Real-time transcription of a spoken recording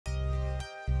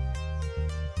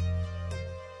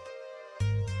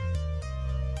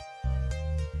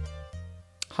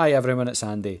Hi everyone, it's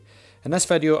Andy. In this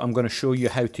video I'm going to show you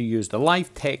how to use the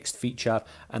live text feature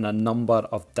in a number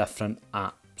of different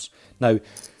apps. Now,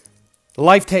 the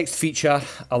live text feature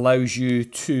allows you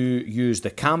to use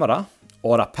the camera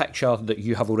or a picture that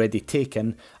you have already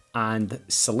taken and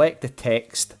select the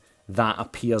text that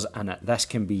appears in it. This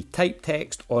can be typed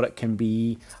text or it can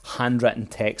be handwritten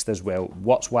text as well.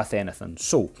 Works with anything.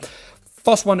 So,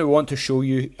 first one we want to show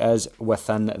you is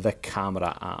within the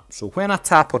camera app. So when I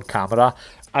tap on camera,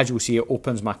 as you'll see, it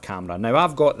opens my camera. Now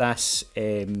I've got this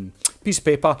piece of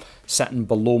paper sitting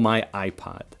below my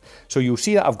iPad. So you'll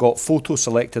see that I've got photo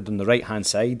selected on the right hand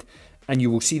side, and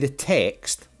you will see the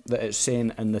text that it's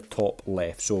saying in the top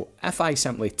left. So if I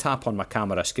simply tap on my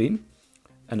camera screen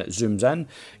and it zooms in,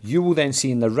 you will then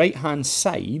see in the right hand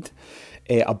side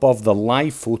above the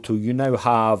live photo, you now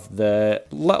have the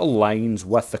little lines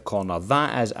with the corner.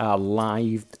 That is our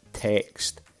live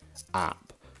text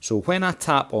app. So when I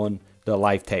tap on the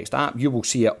live text app, you will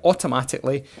see it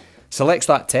automatically selects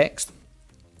that text.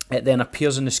 It then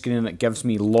appears on the screen and it gives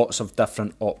me lots of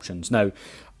different options. Now,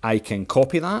 I can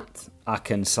copy that, I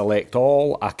can select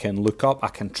all, I can look up, I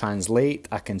can translate,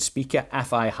 I can speak it.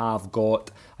 If I have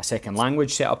got a second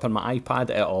language set up on my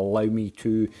iPad, it'll allow me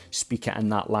to speak it in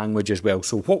that language as well.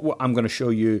 So what I'm going to show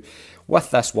you with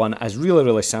this one is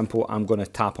really simple. I'm going to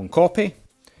tap on copy.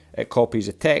 It copies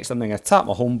the text. I'm then going to tap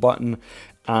my home button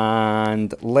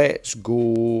and let's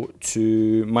go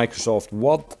to Microsoft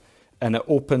Word, and it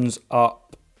opens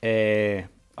up a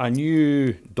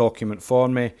new document for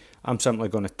me. I'm simply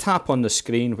going to tap on the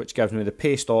screen, which gives me the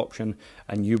paste option,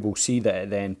 and you will see that it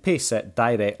then pastes it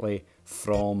directly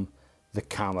from the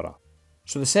camera.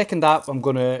 So the second app I'm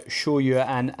going to show you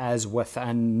in is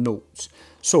within Notes.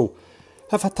 So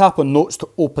if I tap on Notes to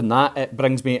open that, it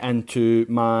brings me into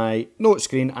my note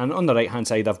screen, and on the right hand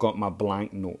side I've got my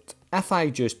blank note. If I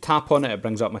just tap on it, it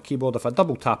brings up my keyboard. If I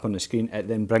double tap on the screen, it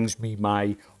then brings me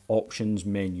my options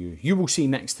menu. You will see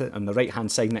next to, on the right hand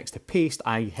side next to paste,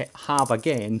 I have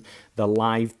again the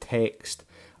live text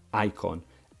icon.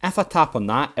 If I tap on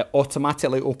that, it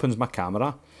automatically opens my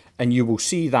camera, and you will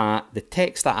see that the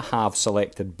text that I have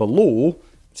selected below,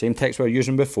 same text we were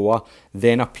using before,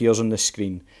 then appears on the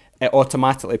screen. It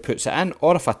automatically puts it in,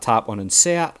 or if I tap on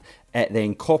insert, it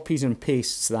then copies and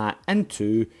pastes that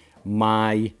into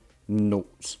my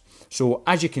notes. So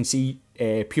as you can see,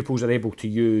 pupils are able to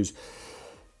use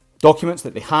documents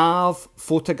that they have,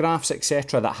 photographs,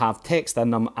 etc. that have text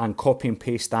in them, and copy and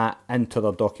paste that into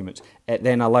their documents. It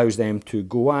then allows them to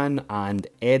go in and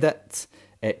edit.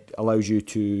 It allows you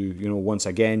to, once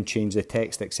again, change the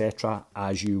text, etc.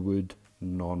 as you would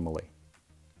normally.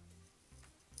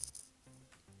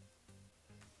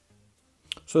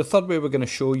 So the third way we're going to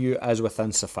show you is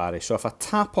within Safari. So if I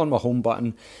tap on my home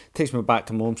button, it takes me back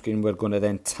to my home screen. We're going to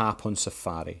then tap on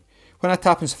Safari. When I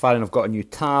tap on Safari and I've got a new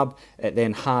tab, it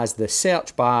then has the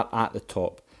search bar at the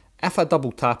top. If I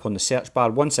double tap on the search bar,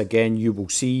 once again you will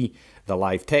see the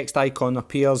live text icon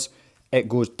appears. It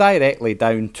goes directly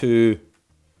down to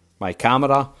my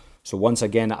camera. So once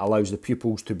again it allows the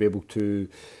pupils to be able to,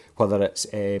 whether it's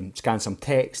scan some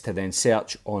text to then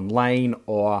search online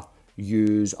or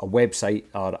use a website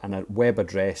or a web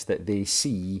address that they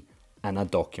see in a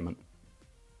document.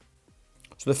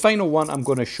 So the final one I'm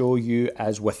going to show you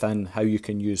is within how you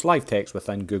can use live text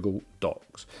within Google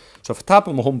Docs. So if I tap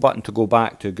on my home button to go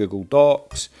back to Google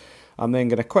Docs, I'm then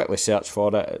going to quickly search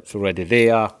for it. It's already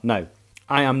there. Now,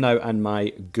 I am now in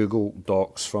my Google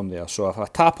Docs from there. So if I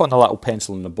tap on the little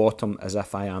pencil in the bottom, as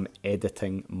if I am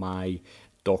editing my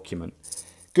document.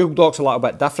 Google Docs a little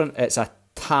bit different. It's a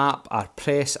tap or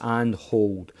press and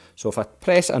hold. So if I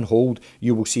press and hold,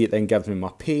 you will see it then gives me my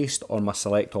paste or my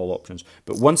select all options.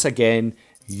 But once again,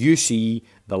 you see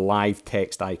the live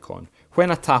text icon. When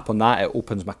I tap on that, it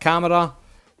opens my camera.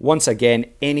 Once again,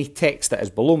 any text that is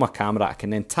below my camera, I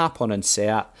can then tap on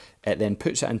insert. It then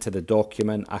puts it into the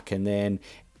document. I can then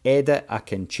edit, I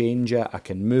can change it, I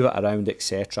can move it around,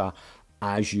 etc.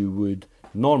 as you would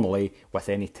normally with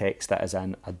any text that is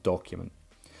in a document.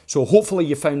 So hopefully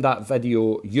you found that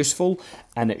video useful,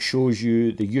 and it shows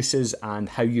you the uses and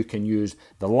how you can use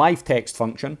the live text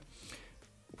function,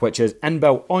 which is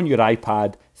inbuilt on your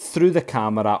iPad through the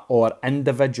camera or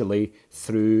individually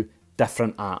through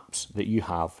different apps that you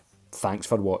have. Thanks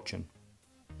for watching.